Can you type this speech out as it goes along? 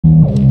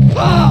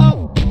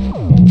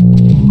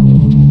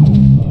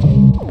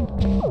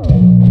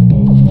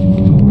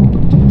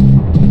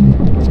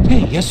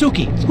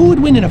Yasuki, who would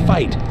win in a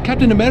fight?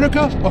 Captain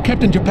America or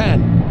Captain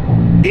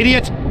Japan?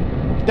 Idiot!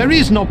 There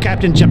is no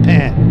Captain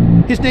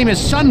Japan. His name is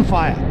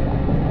Sunfire.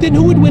 Then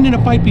who would win in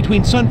a fight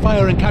between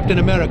Sunfire and Captain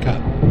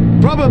America?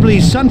 Probably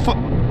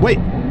Sunfire... Wait!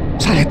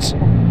 Silence!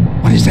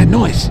 What is that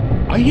noise?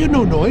 I hear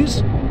no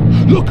noise.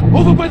 Look,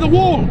 over by the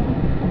wall!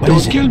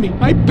 Don't kill me,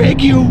 I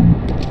beg you!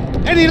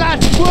 Any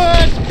last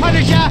word,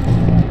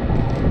 Punisher?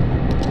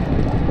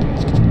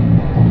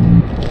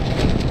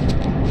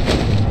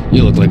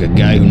 You look like a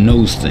guy who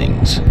knows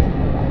things.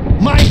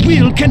 My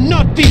will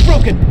cannot be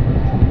broken!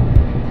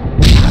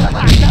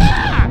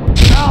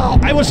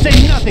 I will say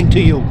nothing to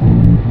you!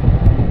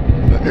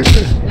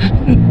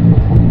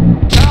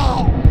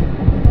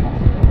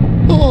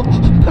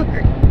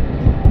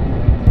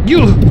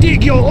 You'll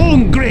dig your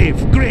own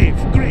grave, grave.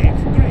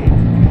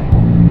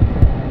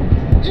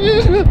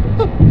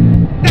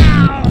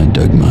 I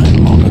dug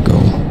mine long ago.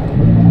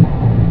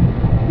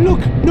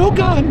 Look, no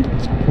gun!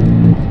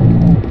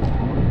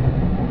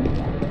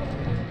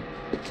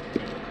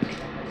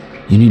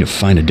 You need to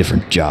find a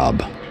different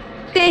job.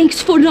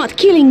 Thanks for not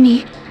killing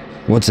me.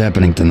 What's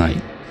happening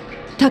tonight?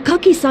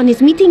 Takagi-san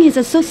is meeting his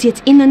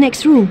associates in the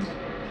next room.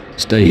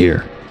 Stay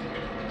here.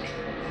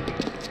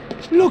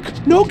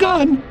 Look, no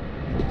gun!